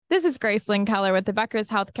This is Gracelyn Keller with the Becker's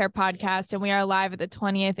Healthcare Podcast, and we are live at the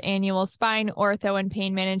 20th Annual Spine, Ortho, and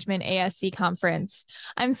Pain Management ASC Conference.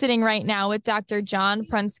 I'm sitting right now with Dr. John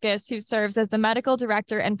Prunskis, who serves as the Medical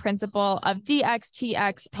Director and Principal of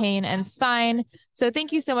DxTx Pain and Spine. So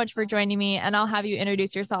thank you so much for joining me, and I'll have you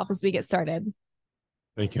introduce yourself as we get started.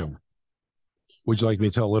 Thank you. Would you like me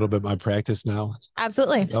to tell a little bit about my practice now?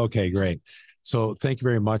 Absolutely. Okay, great. So thank you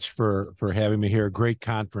very much for having me here. Great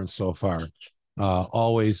conference so far.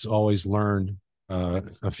 Always learn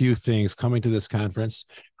a few things coming to this conference.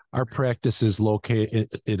 Our practice is located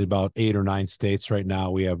in about 8 or 9 states right now.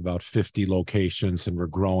 We have about 50 locations and we're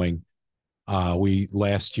growing. We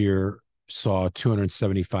last year saw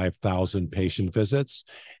 275,000 patient visits,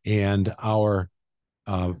 and our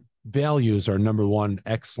values are number one,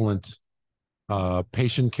 excellent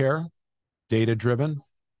patient care, data-driven,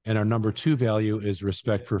 and our number 2 value is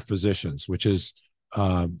respect for physicians, which is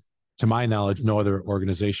to my knowledge, no other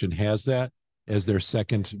organization has that as their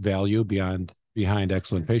second value behind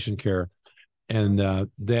excellent patient care. And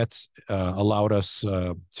that's allowed us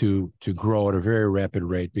to grow at a very rapid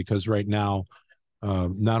rate, because right now,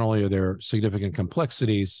 not only are there significant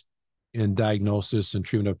complexities in diagnosis and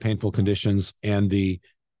treatment of painful conditions and the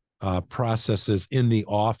processes in the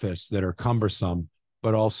office that are cumbersome,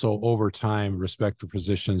 but also over time, respect for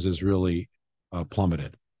physicians is really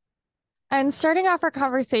plummeted. And starting off our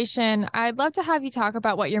conversation, I'd love to have you talk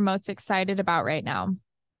about what you're most excited about right now.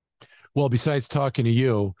 Well, besides talking to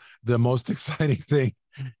you, the most exciting thing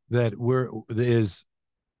that is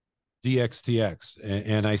DxTx.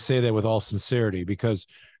 And I say that with all sincerity, because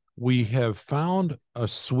we have found a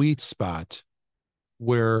sweet spot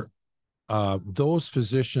where those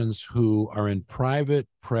physicians who are in private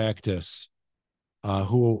practice,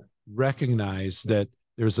 who recognize that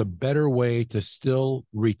there's a better way to still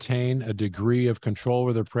retain a degree of control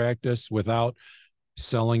over their practice without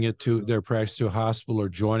selling it to their practice to a hospital or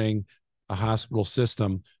joining a hospital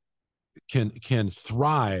system, can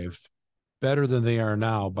thrive better than they are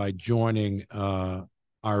now by joining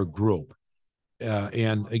our group.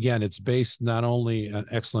 And again, it's based not only on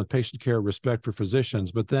excellent patient care, respect for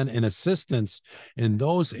physicians, but then in assistance in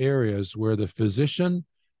those areas where the physician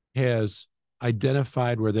has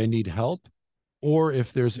identified where they need help, or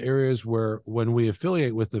if there's areas where, when we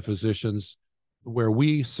affiliate with the physicians, where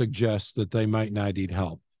we suggest that they might not need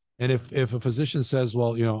help. And if a physician says,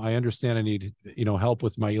 well, I understand I need, help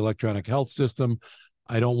with my electronic health system,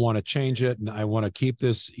 I don't want to change it, and I want to keep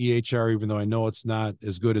this EHR, even though I know it's not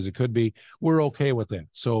as good as it could be, we're okay with that.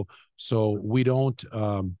 So we don't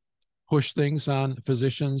push things on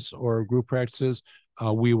physicians or group practices.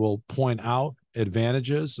 We will point out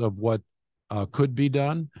advantages of what could be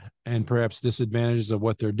done and perhaps disadvantages of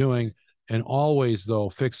what they're doing, and always, though,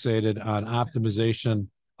 fixated on optimization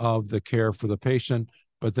of the care for the patient,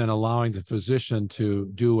 but then allowing the physician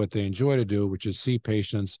to do what they enjoy to do, which is see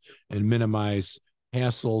patients and minimize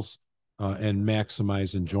hassles and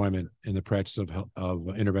maximize enjoyment in the practice of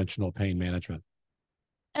interventional pain management.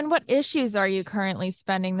 And what issues are you currently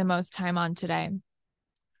spending the most time on today?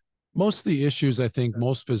 Most of the issues I think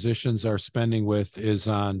most physicians are spending with is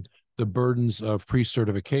on the burdens of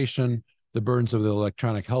pre-certification, the burdens of the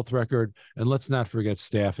electronic health record, and let's not forget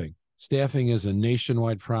staffing. Staffing is a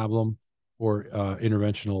nationwide problem for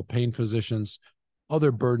interventional pain physicians.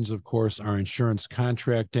 Other burdens, of course, are insurance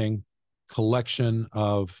contracting, collection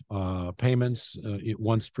of payments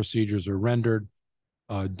once procedures are rendered,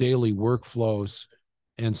 daily workflows.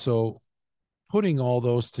 And so putting all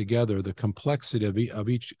those together, the complexities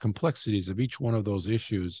of each one of those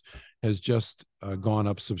issues has just gone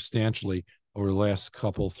up substantially over the last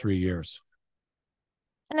 3 years.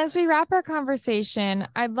 And as we wrap our conversation,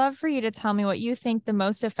 I'd love for you to tell me what you think the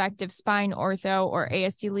most effective spine, ortho, or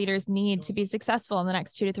ASC leaders need to be successful in the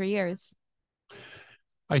next 2 to 3 years.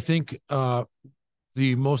 I think the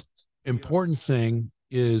most important thing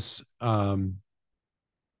is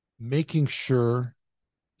making sure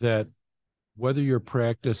that whether your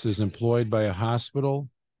practice is employed by a hospital,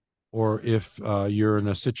 or if you're in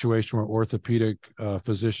a situation where orthopedic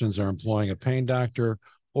physicians are employing a pain doctor,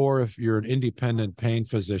 or if you're an independent pain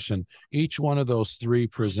physician, each one of those 3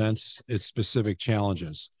 presents its specific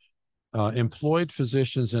challenges. Employed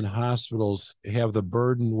physicians in hospitals have the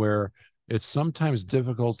burden where it's sometimes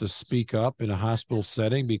difficult to speak up in a hospital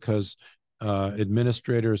setting because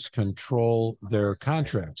administrators control their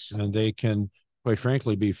contracts, and they can, quite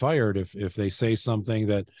frankly, be fired if they say something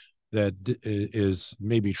that is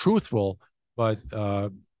maybe truthful, but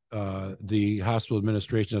the hospital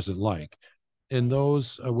administration doesn't like. And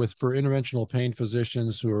those for interventional pain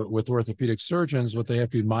physicians who are with orthopedic surgeons, what they have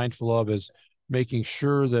to be mindful of is making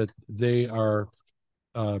sure that they are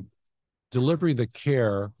delivering the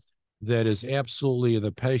care that is absolutely in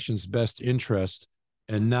the patient's best interest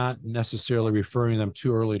and not necessarily referring them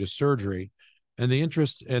too early to surgery. And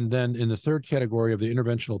then in the third category of the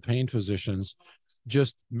interventional pain physicians,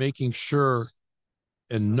 just making sure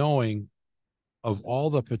and knowing of all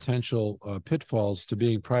the potential pitfalls to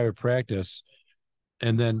being private practice.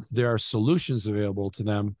 And then there are solutions available to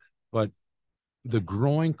them, but the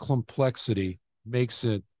growing complexity makes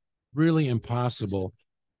it really impossible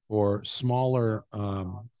for smaller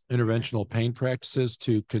interventional pain practices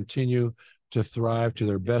to continue to thrive to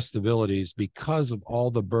their best abilities because of all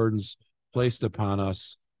the burdens placed upon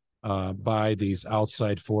us by these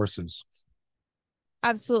outside forces.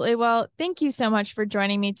 Absolutely. Well, thank you so much for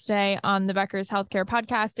joining me today on the Becker's Healthcare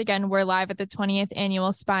Podcast. Again, we're live at the 20th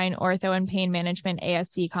Annual Spine, Ortho, and Pain Management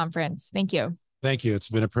ASC Conference. Thank you. Thank you. It's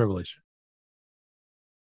been a privilege.